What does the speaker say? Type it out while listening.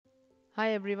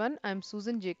Hi everyone, I'm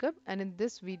Soosan Jacob, and in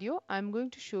this video I'm going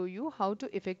to show you how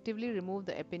to effectively remove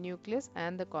the epinucleus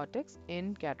and the cortex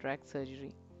in cataract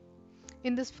surgery.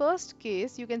 In this first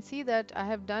case, you can see that I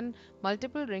have done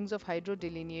multiple rings of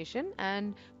hydrodelineation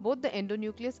and both the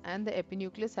endonucleus and the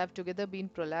epinucleus have together been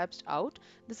prolapsed out.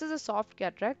 This is a soft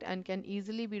cataract and can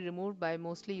easily be removed by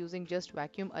mostly using just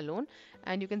vacuum alone,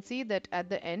 and you can see that at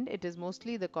the end it is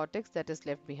mostly the cortex that is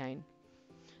left behind.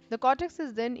 The cortex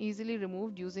is then easily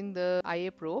removed using the IA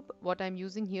probe. What I'm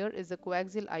using here is the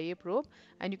coaxial IA probe,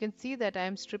 and you can see that I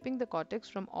am stripping the cortex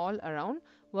from all around,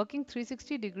 working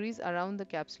 360 degrees around the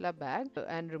capsular bag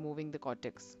and removing the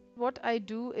cortex. What I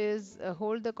do is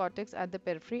hold the cortex at the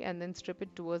periphery and then strip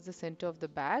it towards the center of the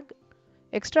bag.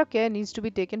 Extra care needs to be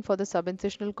taken for the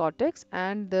subincisional cortex,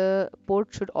 and the port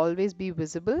should always be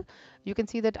visible. You can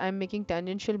see that I'm making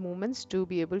tangential movements to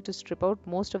be able to strip out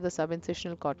most of the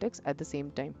subincisional cortex at the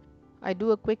same time. I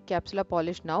do a quick capsular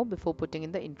polish now before putting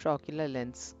in the intraocular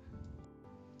lens.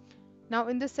 Now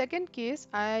in the second case,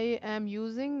 I am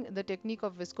using the technique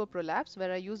of viscoprolapse,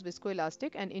 where I use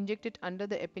viscoelastic and inject it under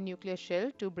the epinuclear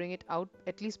shell to bring it out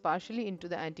at least partially into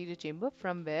the anterior chamber,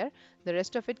 from where the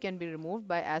rest of it can be removed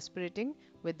by aspirating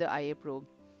with the IA probe.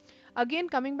 Again,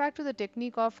 coming back to the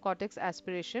technique of cortex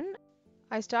aspiration,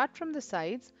 I start from the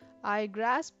sides. I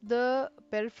grasp the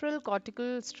peripheral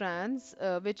cortical strands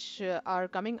which are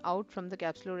coming out from the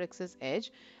capsulorhexis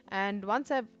edge, and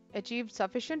once I've achieved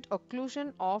sufficient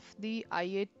occlusion of the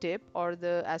IA tip or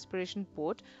the aspiration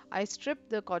port, I strip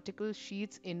the cortical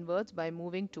sheets inwards by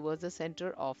moving towards the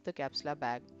center of the capsular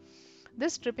bag.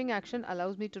 This stripping action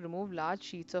allows me to remove large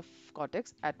sheets of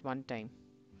cortex at one time.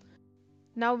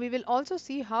 Now we will also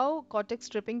see how cortex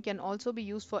stripping can also be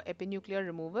used for epinuclear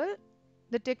removal.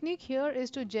 The technique here is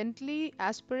to gently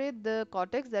aspirate the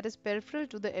cortex that is peripheral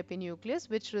to the epinucleus,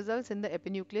 which results in the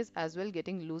epinucleus as well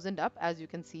getting loosened up, as you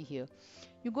can see here.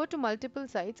 You go to multiple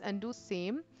sites and do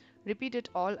same, repeat it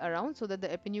all around so that the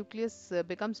epinucleus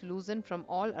becomes loosened from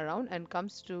all around and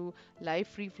comes to lie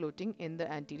free floating in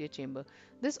the anterior chamber.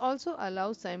 This also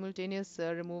allows simultaneous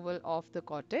removal of the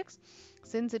cortex.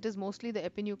 Since it is mostly the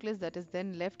epinucleus that is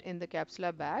then left in the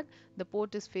capsular bag, the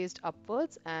port is faced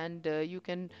upwards, and you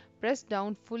can press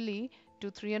down fully to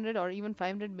 300 or even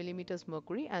 500 millimeters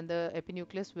mercury, and the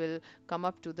epinucleus will come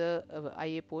up to the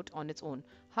IA port on its own.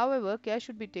 However, care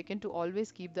should be taken to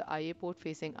always keep the IA port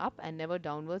facing up and never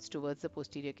downwards towards the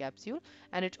posterior capsule,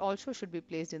 and it also should be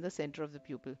placed in the center of the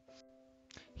pupil.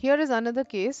 Here is another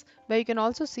case where you can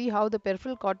also see how the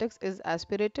peripheral cortex is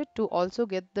aspirated to also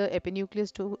get the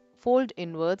epinucleus to fold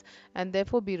inwards and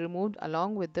therefore be removed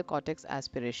along with the cortex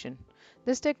aspiration.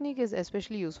 This technique is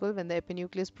especially useful when the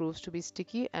epinucleus proves to be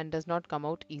sticky and does not come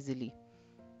out easily.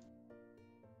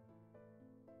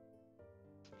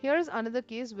 Here is another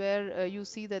case where you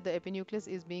see that the epinucleus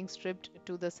is being stripped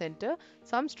to the center.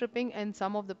 Some stripping and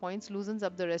some of the points loosens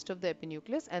up the rest of the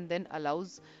epinucleus and then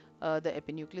allows the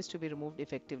epinucleus to be removed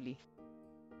effectively.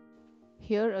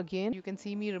 Here again, you can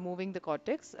see me removing the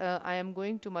cortex. I am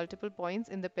going to multiple points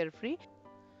in the periphery,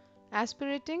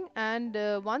 aspirating, and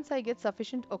once I get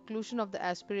sufficient occlusion of the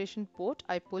aspiration port,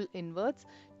 I pull inwards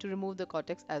to remove the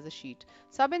cortex as a sheet.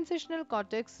 Subincisional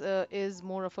cortex is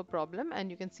more of a problem,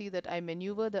 and you can see that I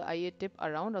maneuver the IA tip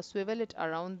around or swivel it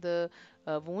around the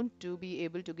wound to be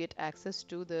able to get access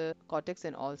to the cortex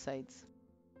in all sides.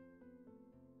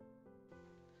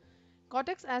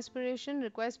 Cortex aspiration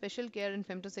requires special care in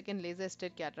femtosecond laser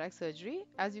assisted cataract surgery.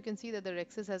 As you can see that the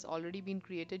rhexis has already been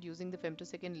created using the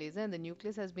femtosecond laser and the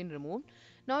nucleus has been removed.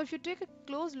 Now if you take a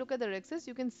close look at the rhexis,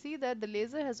 you can see that the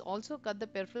laser has also cut the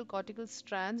peripheral cortical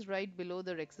strands right below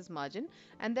the rhexis margin,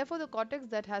 and therefore the cortex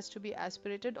that has to be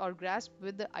aspirated or grasped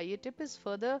with the IA tip is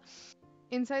further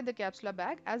inside the capsular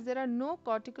bag, as there are no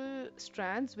cortical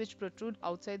strands which protrude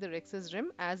outside the rhexis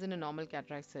rim as in a normal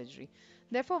cataract surgery.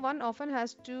 Therefore, one often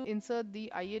has to insert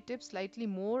the IA tip slightly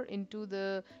more into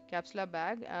the capsular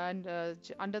bag and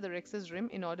under the rhexis rim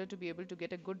in order to be able to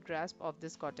get a good grasp of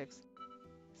this cortex.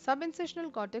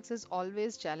 Subincisional cortex is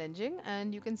always challenging,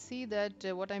 and you can see that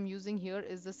what I'm using here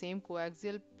is the same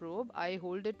coaxial probe. I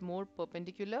hold it more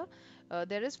perpendicular.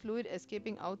 There is fluid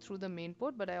escaping out through the main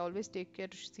port, but I always take care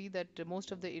to see that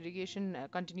most of the irrigation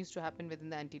continues to happen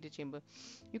within the anterior chamber.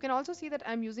 You can also see that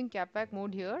I'm using cap-back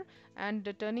mode here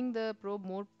and turning the probe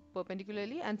more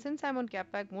perpendicularly, and since I'm on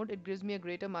cap-back mode, it gives me a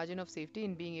greater margin of safety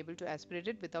in being able to aspirate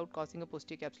it without causing a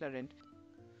posterior capsular rent.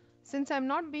 Since I'm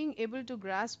not being able to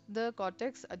grasp the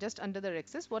cortex just under the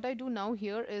rhexis, what I do now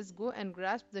here is go and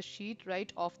grasp the sheet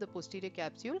right off the posterior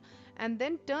capsule and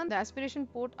then turn the aspiration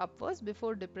port upwards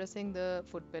before depressing the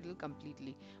foot pedal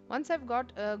completely. Once I've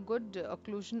got a good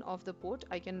occlusion of the port,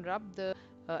 I can rub the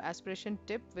aspiration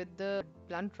tip with the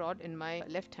blunt rod in my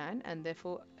left hand and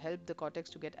therefore help the cortex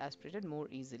to get aspirated more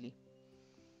easily.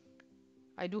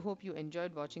 I do hope you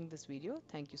enjoyed watching this video.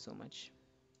 Thank you so much.